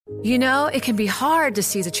You know, it can be hard to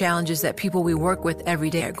see the challenges that people we work with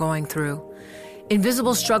every day are going through.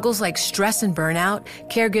 Invisible struggles like stress and burnout,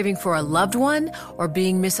 caregiving for a loved one, or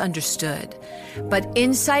being misunderstood. But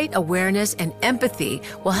insight, awareness, and empathy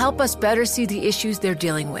will help us better see the issues they're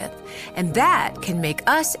dealing with. And that can make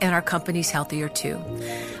us and our companies healthier too.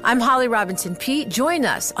 I'm Holly Robinson Peete. Join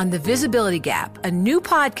us on The Visibility Gap, a new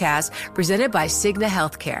podcast presented by Cigna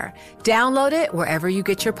Healthcare. Download it wherever you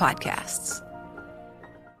get your podcasts.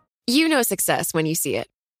 You know success when you see it.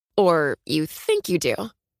 Or you think you do.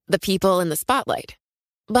 The people in the spotlight.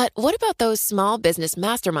 But what about those small business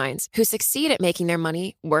masterminds who succeed at making their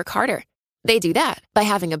money work harder? They do that by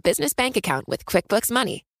having a business bank account with QuickBooks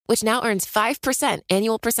Money, which now earns 5%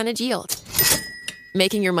 annual percentage yield.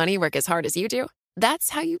 Making your money work as hard as you do?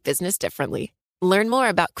 That's how you business differently. Learn more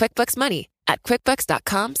about QuickBooks Money at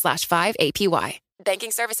quickbooks.com/5APY.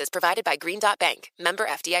 Banking services provided by Green Dot Bank. Member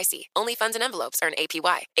FDIC. Only funds and envelopes earn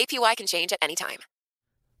APY. APY can change at any time.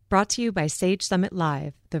 Brought to you by Sage Summit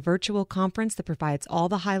Live, the virtual conference that provides all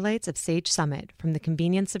the highlights of Sage Summit from the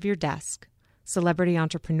convenience of your desk. Celebrity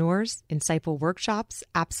entrepreneurs, insightful workshops,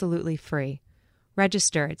 absolutely free.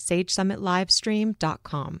 Register at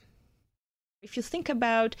sagesummitlivestream.com. If you think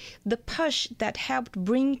about the push that helped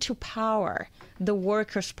bring to power the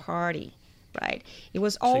Workers' Party, right? It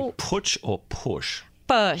was all... So push or push?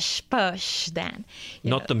 Push, Dan.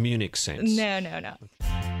 Not the Munich sense. No.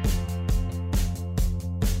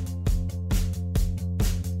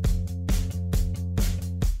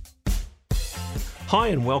 Hi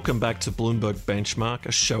and welcome back to Bloomberg Benchmark,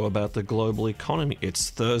 a show about the global economy. It's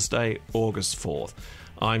Thursday, August 4th.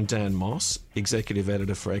 I'm Dan Moss, Executive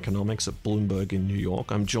Editor for Economics at Bloomberg in New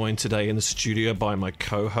York. I'm joined today in the studio by my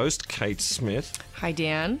co-host, Kate Smith. Hi,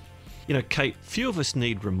 Dan. You know, Kate, few of us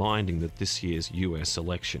need reminding that this year's US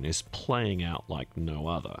election is playing out like no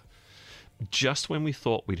other. Just when we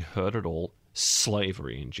thought we'd heard it all,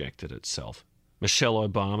 slavery injected itself. Michelle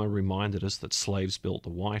Obama reminded us that slaves built the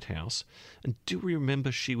White House. And do we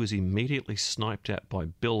remember she was immediately sniped at by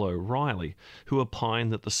Bill O'Reilly, who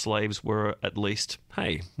opined that the slaves were at least,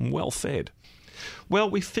 hey, well fed? Well,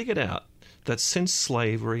 we figured out that since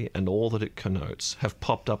slavery and all that it connotes have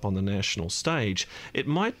popped up on the national stage, it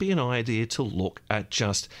might be an idea to look at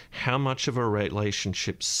just how much of a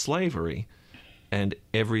relationship slavery and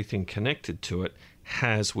everything connected to it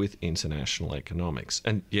has with international economics.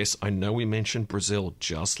 And yes, I know we mentioned Brazil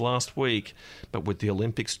just last week, but with the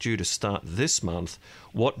Olympics due to start this month,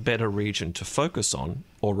 what better region to focus on,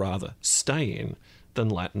 or rather stay in, than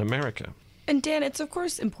Latin America? And Dan, it's of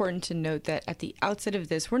course important to note that at the outset of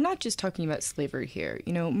this, we're not just talking about slavery here.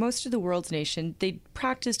 You know, most of the world's nation, they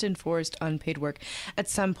practiced and enforced unpaid work at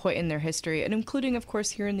some point in their history, and including, of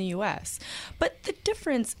course, here in the U.S. But the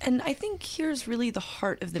difference, and I think here's really the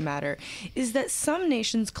heart of the matter, is that some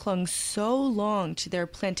nations clung so long to their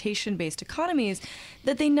plantation-based economies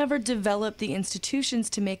that they never developed the institutions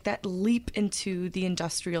to make that leap into the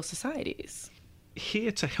industrial societies.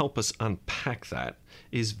 Here to help us unpack that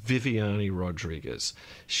is Viviane Rodriguez.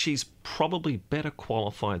 She's probably better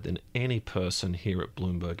qualified than any person here at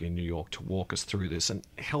Bloomberg in New York to walk us through this and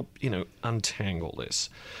help, untangle this.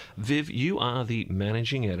 Viv, you are the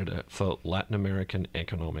managing editor for Latin American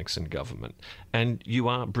Economics and Government, and you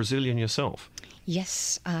are Brazilian yourself.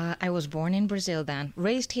 Yes, I was born in Brazil then,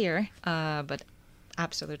 raised here, but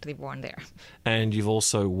absolutely born there. And you've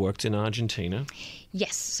also worked in Argentina?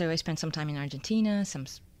 Yes, so I spent some time in Argentina, some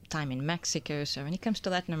time in Mexico. So when it comes to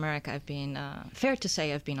Latin America, I've been, fair to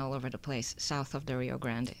say, I've been all over the place, south of the Rio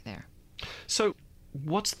Grande there. So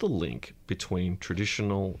what's the link between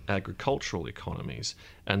traditional agricultural economies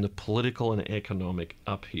and the political and economic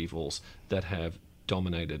upheavals that have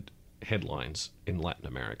dominated headlines in Latin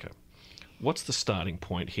America? What's the starting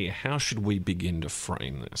point here? How should we begin to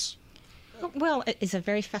frame this? Well, it's a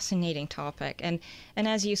very fascinating topic. And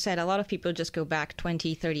as you said, a lot of people just go back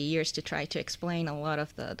 20, 30 years to try to explain a lot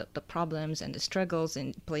of the problems and the struggles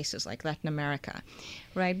in places like Latin America,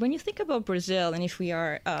 right? When you think about Brazil, and if we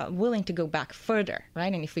are willing to go back further,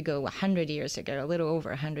 right, and if we go 100 years ago, a little over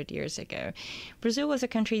 100 years ago, Brazil was a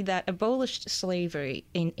country that abolished slavery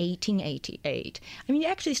in 1888. I mean, it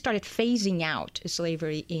actually started phasing out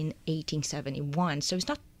slavery in 1871. So it's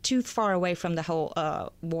not too far away from the whole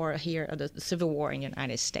war here, the Civil War in the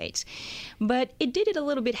United States. But it did it a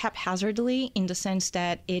little bit haphazardly in the sense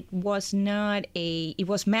that it was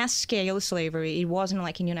mass-scale slavery. It wasn't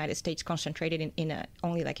like in the United States concentrated in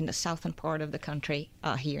only like in the southern part of the country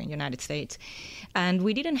here in the United States. And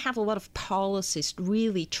we didn't have a lot of policies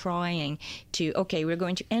really trying to, okay, we're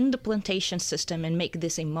going to end the plantation system and make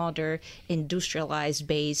this a modern, industrialized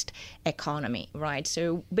based economy, right?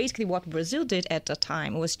 So basically what Brazil did at the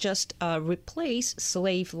time was just replace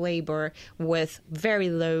slave labor with very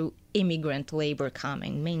low immigrant labor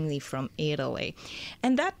coming mainly from Italy.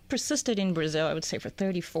 And that persisted in Brazil, I would say, for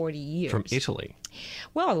 30, 40 years. From Italy?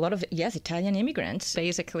 Well, a lot of, yes, Italian immigrants.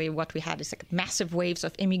 Basically, what we had is like massive waves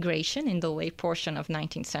of immigration in the late portion of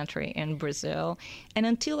 19th century in Brazil. And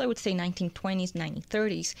until, I would say, 1920s,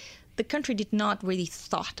 1930s, the country did not really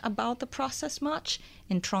thought about the process much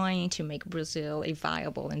in trying to make Brazil a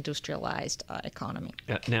viable industrialized economy.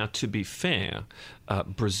 Now, to be fair,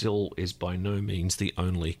 Brazil is by no means the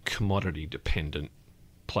only commodity-dependent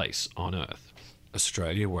place on Earth.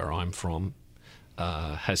 Australia, where I'm from,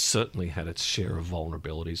 has certainly had its share of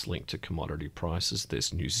vulnerabilities linked to commodity prices.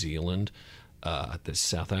 There's New Zealand, there's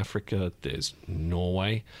South Africa, there's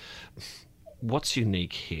Norway. What's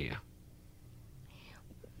unique here?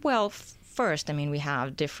 Well, first, I mean, we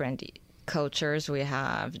have different cultures. We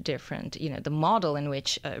have different, the model in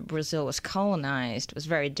which Brazil was colonized was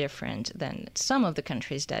very different than some of the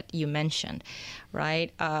countries that you mentioned,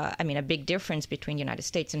 right? I mean, a big difference between the United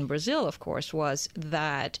States and Brazil, of course, was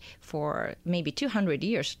that for maybe 200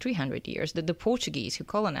 years, 300 years, the Portuguese who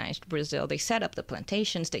colonized Brazil, they set up the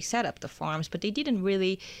plantations, they set up the farms, but they didn't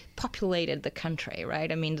really populate the country,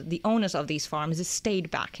 right? I mean, the owners of these farms stayed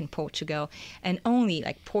back in Portugal, and only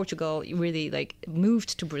like Portugal really like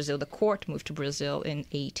moved to Brazil. The court moved to Brazil in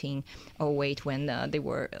 1808 when they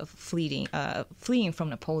were fleeing from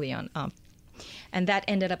Napoleon. And that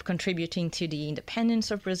ended up contributing to the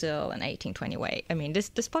independence of Brazil in 1828. I mean, this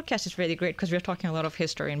podcast is really great because we're talking a lot of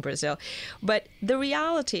history in Brazil. But the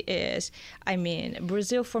reality is, I mean,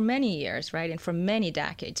 Brazil for many years, right, and for many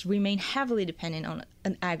decades, remained heavily dependent on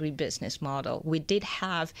an agribusiness model. We did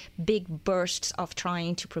have big bursts of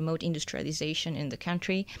trying to promote industrialization in the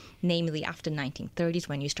country, namely after 1930s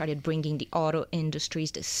when you started bringing the auto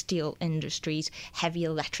industries, the steel industries, heavy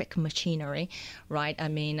electric machinery, right? I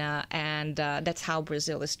mean, and that's how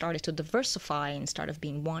Brazil has started to diversify and started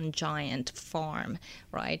being one giant farm,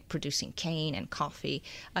 right, producing cane and coffee,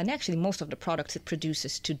 and actually most of the products it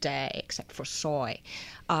produces today, except for soy.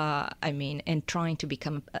 I mean, and trying to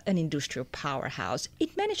become an industrial powerhouse.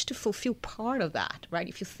 It managed to fulfill part of that, right?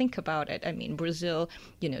 If you think about it, I mean, Brazil,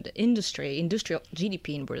 the industrial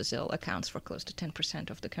GDP in Brazil accounts for close to 10%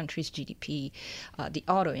 of the country's GDP. The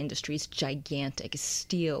auto industry is gigantic,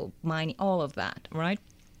 steel, mining, all of that, right?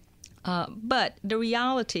 But the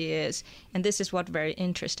reality is, and this is what's very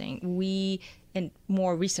interesting, and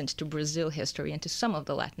more recent to Brazil history and to some of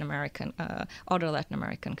the other Latin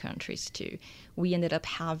American countries too, we ended up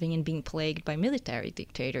having and being plagued by military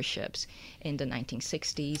dictatorships in the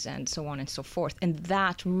 1960s and so on and so forth. And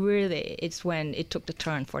that really, it's when it took the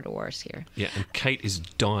turn for the worse here. Yeah, and Kate is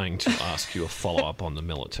dying to ask you a follow-up on the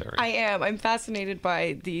military. I am. I'm fascinated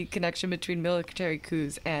by the connection between military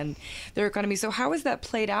coups and their economy. So how has that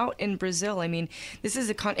played out in Brazil? I mean, this is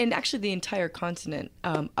and actually the entire continent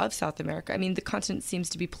of South America. I mean, the continent seems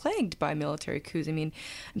to be plagued by military coups. I mean,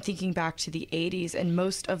 I'm thinking back to the 80s, and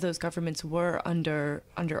most of those governments were under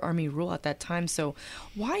army rule at that time. So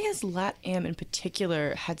why has LATAM in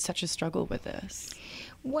particular had such a struggle with this?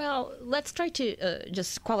 Well, let's try to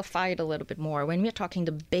just qualify it a little bit more. When we're talking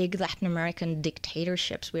the big Latin American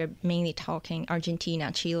dictatorships, we're mainly talking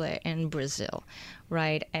Argentina, Chile, and Brazil,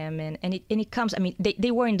 right? And it comes, I mean,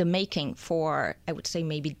 they were in the making for, I would say,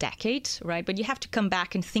 maybe decades, right? But you have to come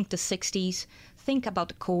back and think the 60s. Think about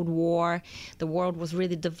the Cold War. The world was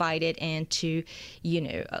really divided into,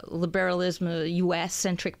 liberalism,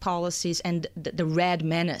 U.S.-centric policies, and the Red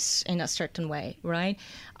Menace in a certain way, right?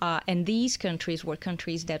 And these countries were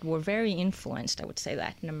countries that were very influenced, I would say,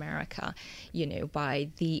 Latin America, by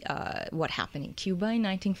the what happened in Cuba in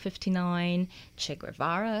 1959. Che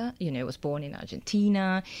Guevara, was born in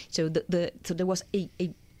Argentina. So so there was a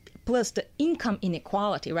plus the income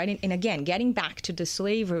inequality, right? And again, getting back to the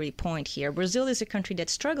slavery point here, Brazil is a country that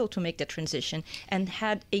struggled to make the transition and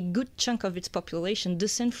had a good chunk of its population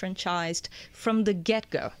disenfranchised from the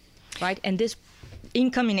get-go, right? And this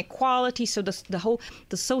income inequality, so the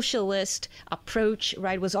socialist approach,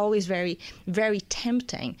 right, was always very, very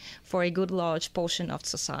tempting for a good large portion of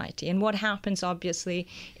society. And what happens, obviously,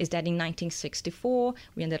 is that in 1964,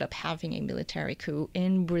 we ended up having a military coup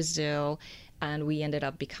in Brazil, and we ended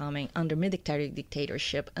up becoming under military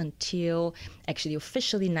dictatorship until actually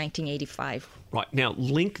officially 1985. Right. Now,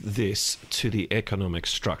 link this to the economic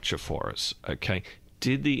structure for us, okay?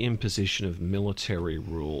 did the imposition of military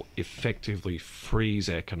rule effectively freeze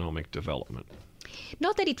economic development?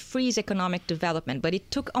 Not that it frees economic development, but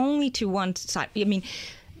it took only to one side. I mean,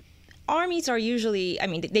 armies are usually,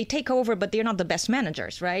 they take over, but they're not the best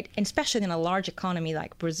managers, right? And especially in a large economy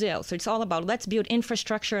like Brazil. So it's all about, let's build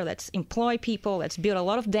infrastructure, let's employ people, let's build a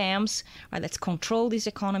lot of dams, right? Let's control this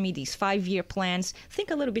economy, these 5-year plans.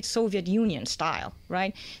 Think a little bit Soviet Union style,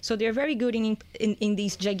 right? So they're very good in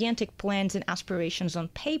these gigantic plans and aspirations on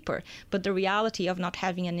paper, but the reality of not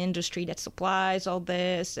having an industry that supplies all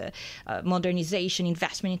this, modernization,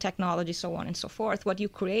 investment in technology, so on and so forth, what you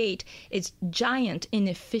create is giant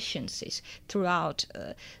inefficiencies throughout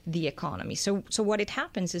the economy. So what it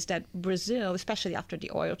happens is that Brazil, especially after the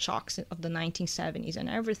oil shocks of the 1970s and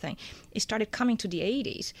everything, it started coming to the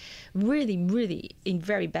 80s really, really in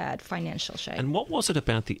very bad financial shape. And what was it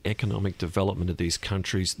about the economic development of these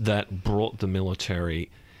countries that brought the military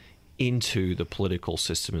into the political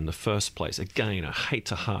system in the first place? Again, I hate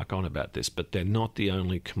to hark on about this, but they're not the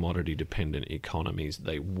only commodity-dependent economies.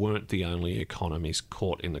 They weren't the only economies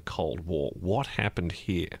caught in the Cold War. What happened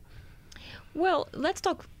here? Well, let's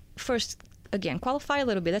talk first, again, qualify a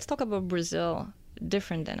little bit. Let's talk about Brazil,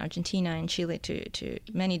 different than Argentina and Chile to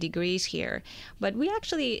many degrees here. But we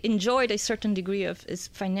actually enjoyed a certain degree of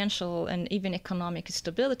financial and even economic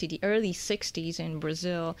stability. The early 60s in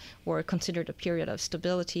Brazil were considered a period of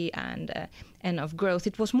stability and of growth.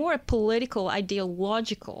 It was more a political,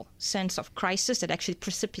 ideological sense of crisis that actually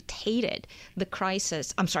precipitated the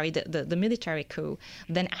crisis, the military coup,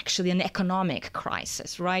 than actually an economic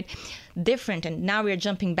crisis, right? Different, and now we're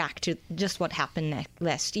jumping back to just what happened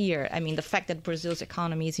last year. I mean, the fact that Brazil's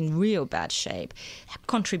economy is in real bad shape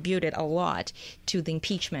contributed a lot to the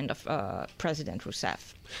impeachment of President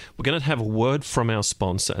Rousseff. We're going to have a word from our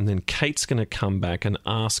sponsor, and then Kate's going to come back and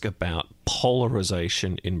ask about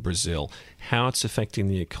polarization in Brazil, how it's affecting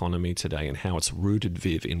the economy today, and how it's rooted,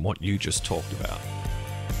 Viv, in what you just talked about.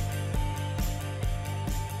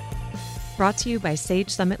 Brought to you by Sage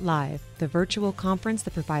Summit Live, the virtual conference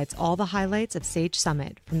that provides all the highlights of Sage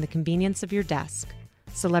Summit from the convenience of your desk.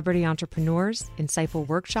 Celebrity entrepreneurs, insightful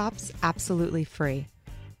workshops, absolutely free.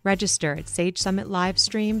 Register at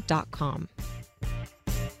sagesummitlivestream.com.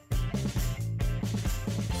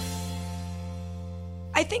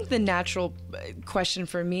 I think the natural question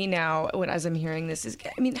for me now, as I'm hearing this, is,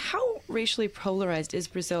 how racially polarized is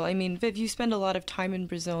Brazil? Viv, you spend a lot of time in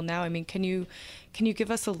Brazil now. Can you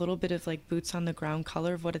give us a little bit of boots on the ground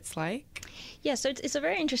color of what it's like? Yeah, so it's a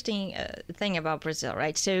very interesting thing about Brazil,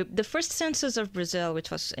 right? So the first census of Brazil,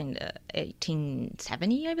 which was in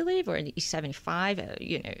 1870, I believe, or 1875,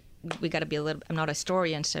 we got to be I'm not a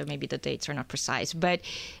historian, so maybe the dates are not precise, but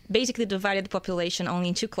basically divided the population only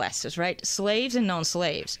in two classes, right? Slaves and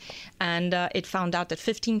non-slaves. And it found out that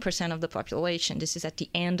 15% of the population, this is at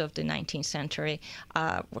the end of the 19th century,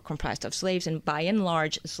 were comprised of slaves. And by and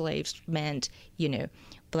large, slaves meant,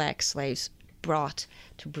 black slaves brought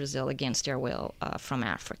to Brazil against their will from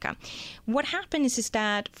Africa. What happened is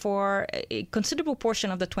that for a considerable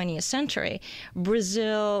portion of the 20th century,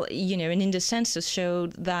 Brazil, and in the census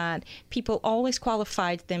showed that people always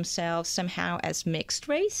qualified themselves somehow as mixed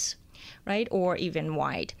race, right, or even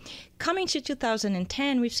white. Coming to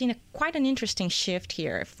 2010, we've seen quite an interesting shift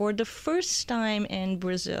here. For the first time in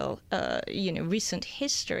Brazil, recent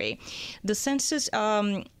history, the census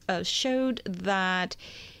showed that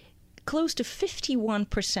close to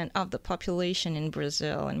 51% of the population in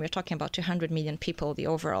Brazil, and we're talking about 200 million people, the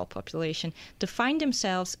overall population, define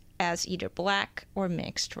themselves as either black or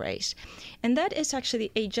mixed race. And that is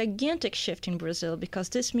actually a gigantic shift in Brazil, because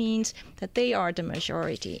this means that they are the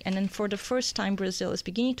majority. And then for the first time, Brazil is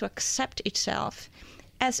beginning to accept itself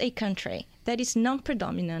as a country that is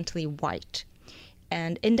non-predominantly white.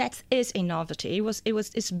 And that is a novelty.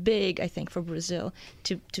 It's big, I think, for Brazil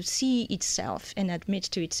to see itself and admit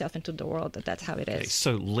to itself and to the world that that's how it is.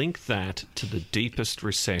 So link that to the deepest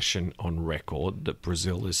recession on record that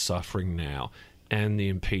Brazil is suffering now, and the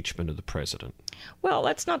impeachment of the president. Well,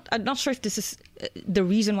 I'm not sure if this is the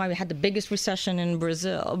reason why we had the biggest recession in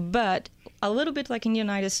Brazil, but a little bit like in the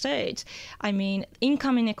United States,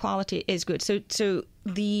 income inequality is good. So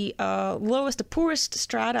the the poorest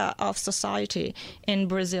strata of society in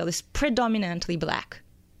Brazil is predominantly black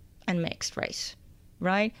and mixed race,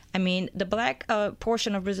 right? The black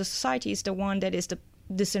portion of Brazil society is the one that is the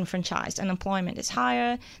disenfranchised. Unemployment is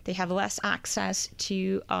higher. They have less access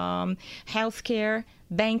to health care,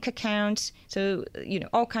 bank accounts. So,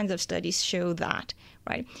 all kinds of studies show that,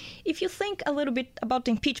 right? If you think a little bit about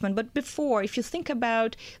the impeachment, but before, if you think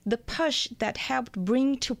about the push that helped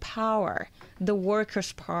bring to power the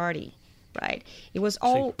Workers' Party, right? It was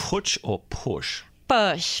all... Putsch or push?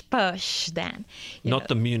 push, Dan. Not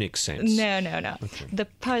the Munich sense. No. Okay. The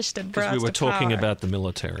push that brought to power. Because we were talking about the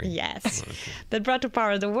military. Yes. Okay. That brought to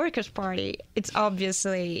power the Workers' Party. It's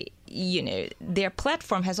obviously, their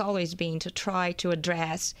platform has always been to try to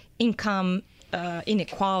address income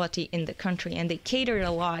inequality in the country. And they catered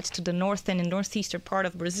a lot to the northern and northeastern part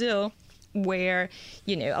of Brazil, where,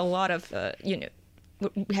 a lot of,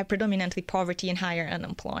 we have predominantly poverty and higher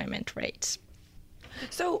unemployment rates.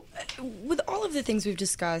 So, with all of the things we've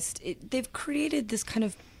discussed, they've created this kind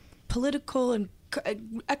of political and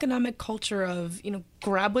economic culture of,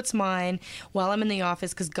 grab what's mine while I'm in the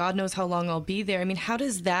office because God knows how long I'll be there. I mean, how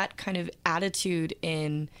does that kind of attitude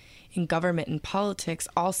in government and politics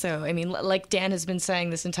also, like Dan has been saying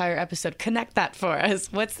this entire episode, connect that for us.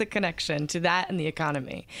 What's the connection to that and the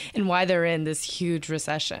economy and why they're in this huge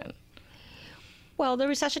recession? Well, the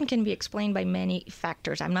recession can be explained by many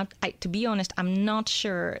factors. To be honest, I'm not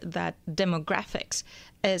sure that demographics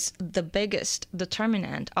is the biggest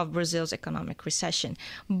determinant of Brazil's economic recession.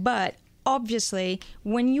 But obviously,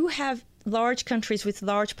 when you have large countries with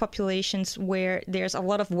large populations where there's a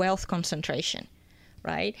lot of wealth concentration,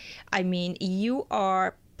 right? You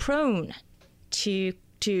are prone to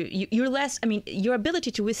you're less, your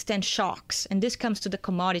ability to withstand shocks, and this comes to the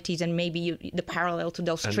commodities and maybe the parallel to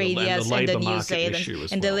the Australias and the New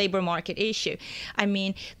Zealand and the labor market issue.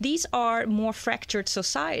 These are more fractured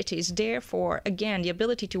societies. Therefore, again, the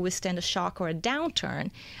ability to withstand a shock or a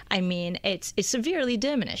downturn, it's severely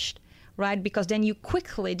diminished. Right? Because then you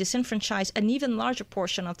quickly disenfranchise an even larger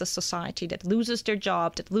portion of the society that loses their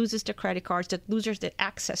job, that loses their credit cards, that loses their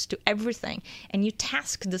access to everything. And you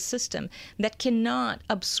task the system that cannot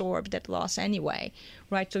absorb that loss anyway.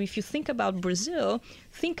 Right? So if you think about Brazil,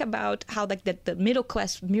 think about how the middle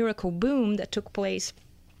class miracle boom that took place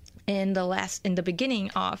in the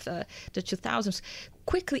beginning of the 2000s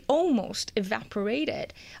quickly almost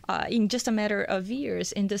evaporated in just a matter of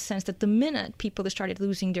years, in the sense that the minute people started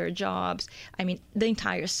losing their jobs, the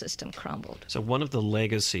entire system crumbled. So one of the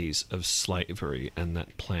legacies of slavery and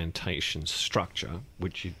that plantation structure,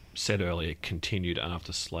 which you said earlier continued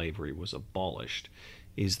after slavery was abolished,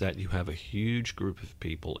 is that you have a huge group of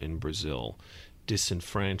people in Brazil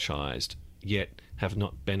disenfranchised, yet have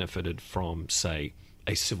not benefited from, say,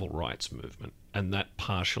 a civil rights movement, and that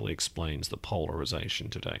partially explains the polarization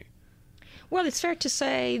today. Well, it's fair to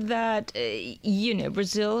say that,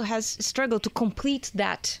 Brazil has struggled to complete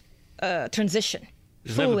that transition.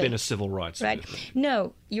 There's never been a civil rights movement.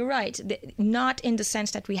 No, you're right. Not in the sense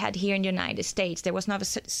that we had here in the United States. There was not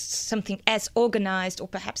something as organized or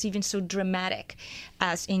perhaps even so dramatic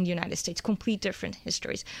as in the United States. Complete different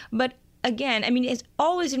histories. But again, it's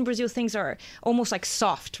always in Brazil, things are almost like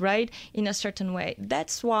soft, right? In a certain way.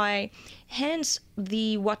 That's why, hence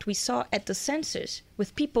what we saw at the census,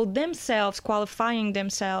 with people themselves qualifying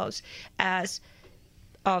themselves as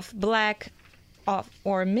of black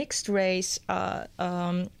or mixed race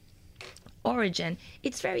origin,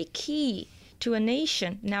 it's very key to a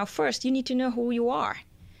nation. Now, first, you need to know who you are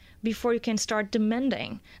before you can start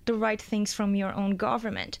demanding the right things from your own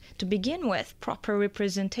government. To begin with, proper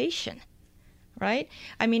representation. Right?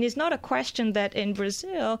 It's not a question that in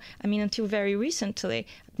Brazil, until very recently,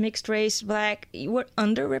 mixed race, black, were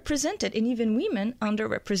underrepresented, and even women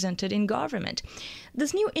underrepresented in government.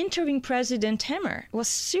 This new interim president, Temer, was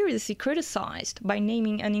seriously criticized by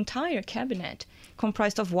naming an entire cabinet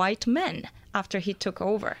comprised of white men after he took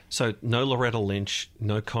over. So no Loretta Lynch,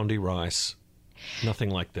 no Condi Rice, nothing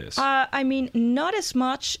like this. Not as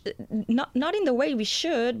much, not in the way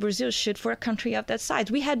Brazil should for a country of that size.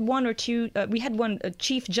 We had one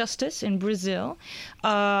Chief Justice in Brazil,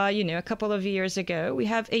 a couple of years ago. We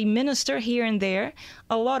have a minister here and there,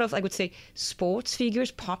 a lot of, I would say, sports figures,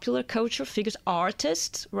 popular culture figures,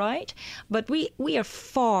 artists, right? But we are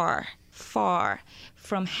far, far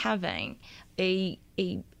from having a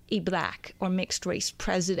black or mixed race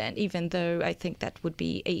president, even though I think that would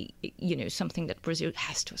be something that Brazil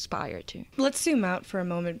has to aspire to. Let's zoom out for a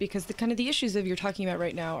moment, because the issues that you're talking about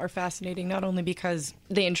right now are fascinating, not only because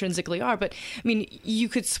they intrinsically are, but you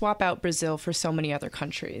could swap out Brazil for so many other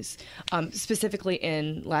countries, specifically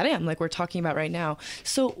in LATAM, like we're talking about right now.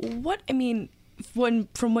 So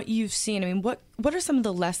from what you've seen, what are some of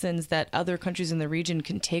the lessons that other countries in the region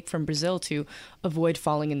can take from Brazil to avoid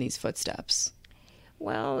falling in these footsteps?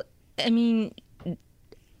 Well,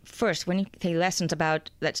 first, when you say lessons about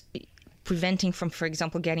preventing from, for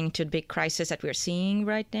example, getting into a big crisis that we're seeing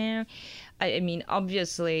right now,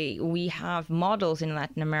 obviously we have models in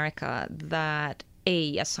Latin America that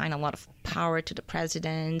assign a lot of power to the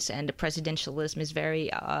presidents, and the presidentialism is very,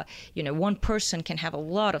 one person can have a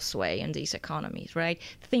lot of sway in these economies, right?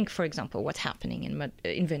 Think, for example, what's happening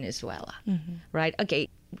in Venezuela, right? Okay,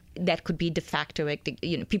 that could be de facto.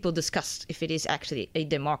 People discuss if it is actually a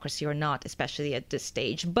democracy or not, especially at this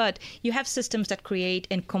stage. But you have systems that create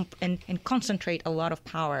and concentrate a lot of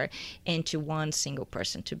power into one single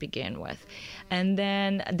person to begin with. And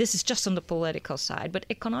then this is just on the political side. But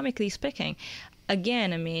economically speaking,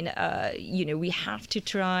 again, I mean, we have to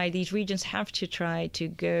try, these regions have to try to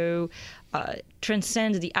go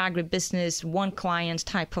transcend the agribusiness, one client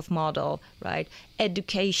type of model, right?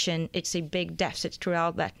 Education, it's a big deficit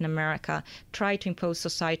throughout Latin America. Try to impose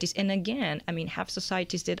societies. And again, I mean, have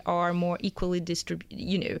societies that are more equally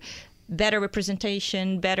distributed, better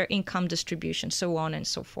representation, better income distribution, so on and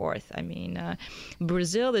so forth. I mean,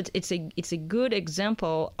 Brazil, it's a good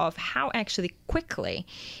example of how actually quickly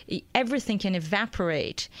everything can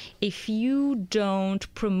evaporate if you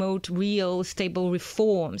don't promote real, stable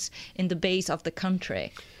reforms in the base of the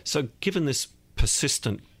country. So given this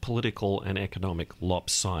persistent political and economic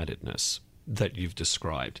lopsidedness that you've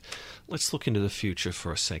described, let's look into the future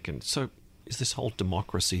for a second. So is this whole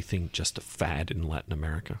democracy thing just a fad in Latin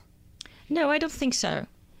America? No, I don't think so.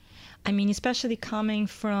 I mean, especially coming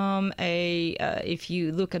from if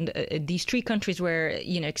you look at these three countries where,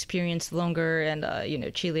 experienced longer, and,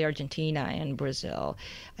 Chile, Argentina, and Brazil.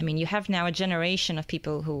 I mean, you have now a generation of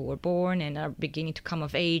people who were born and are beginning to come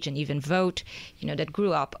of age and even vote, that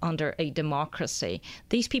grew up under a democracy.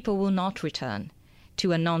 These people will not return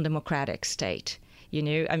to a non-democratic state.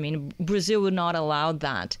 I mean, Brazil will not allow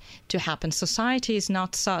that to happen. Society is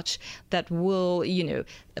not such that will,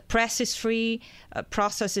 press is free,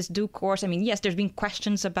 process is due course. I mean, yes, there's been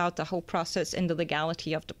questions about the whole process and the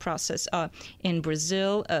legality of the process in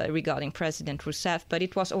Brazil regarding President Rousseff, but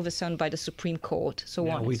it was overturned by the Supreme Court.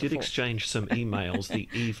 We did exchange some emails the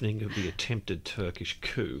evening of the attempted Turkish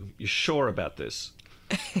coup. You sure about this?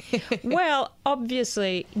 Well,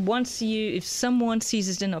 obviously, if someone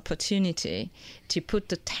seizes an opportunity to put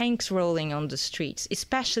the tanks rolling on the streets,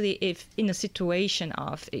 especially if in a situation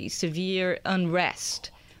of a severe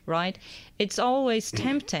unrest, right? It's always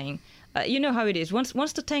tempting. You know how it is. Once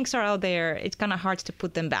the tanks are out there, it's kind of hard to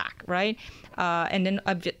put them back, right? And then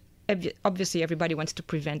obviously everybody wants to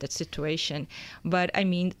prevent that situation. But I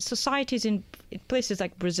mean, societies in places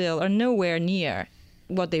like Brazil are nowhere near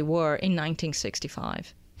what they were in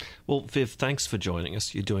 1965. Well, Viv, thanks for joining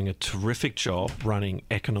us. You're doing a terrific job running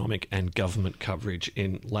economic and government coverage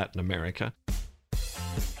in Latin America.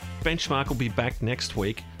 Benchmark will be back next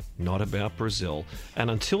week, not about Brazil.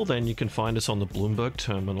 And until then, you can find us on the Bloomberg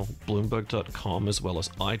Terminal, Bloomberg.com, as well as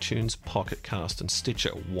iTunes, Pocket Cast, and Stitcher.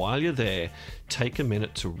 While you're there, take a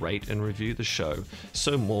minute to rate and review the show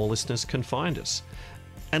so more listeners can find us.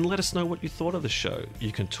 And let us know what you thought of the show.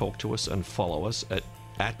 You can talk to us and follow us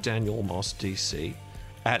at Daniel Moss DC,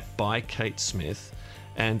 at by Kate Smith,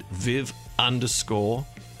 and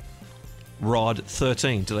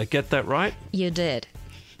Viv_Rod13. Did I get that right? You did.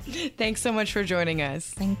 Thanks so much for joining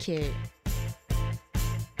us. Thank you.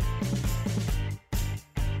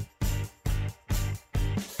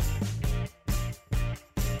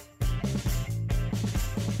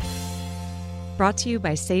 Brought to you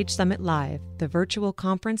by Sage Summit Live, the virtual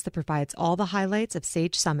conference that provides all the highlights of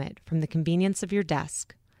Sage Summit from the convenience of your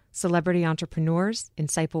desk. Celebrity entrepreneurs,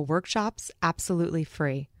 insightful workshops, absolutely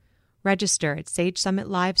free. Register at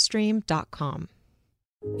SageSummitLivestream.com.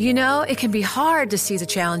 It can be hard to see the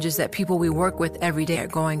challenges that people we work with every day are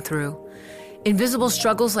going through. Invisible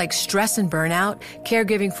struggles like stress and burnout,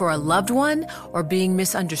 caregiving for a loved one, or being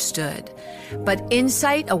misunderstood. But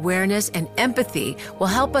insight, awareness, and empathy will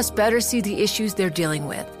help us better see the issues they're dealing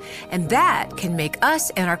with. And that can make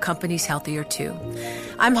us and our companies healthier too.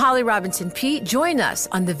 I'm Holly Robinson Peete. Join us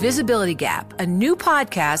on The Visibility Gap, a new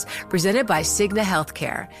podcast presented by Cigna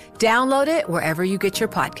Healthcare. Download it wherever you get your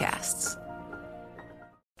podcasts.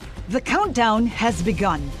 The countdown has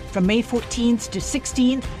begun. From May 14th to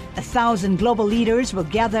 16th, 1,000 global leaders will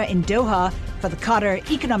gather in Doha for the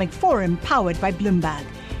Qatar Economic Forum powered by Bloomberg.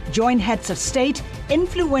 Join heads of state,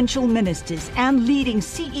 influential ministers, and leading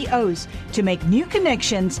CEOs to make new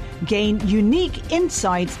connections, gain unique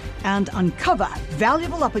insights, and uncover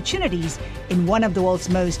valuable opportunities in one of the world's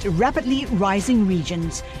most rapidly rising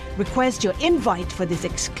regions. Request your invite for this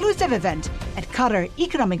exclusive event at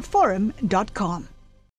QatarEconomicForum.com.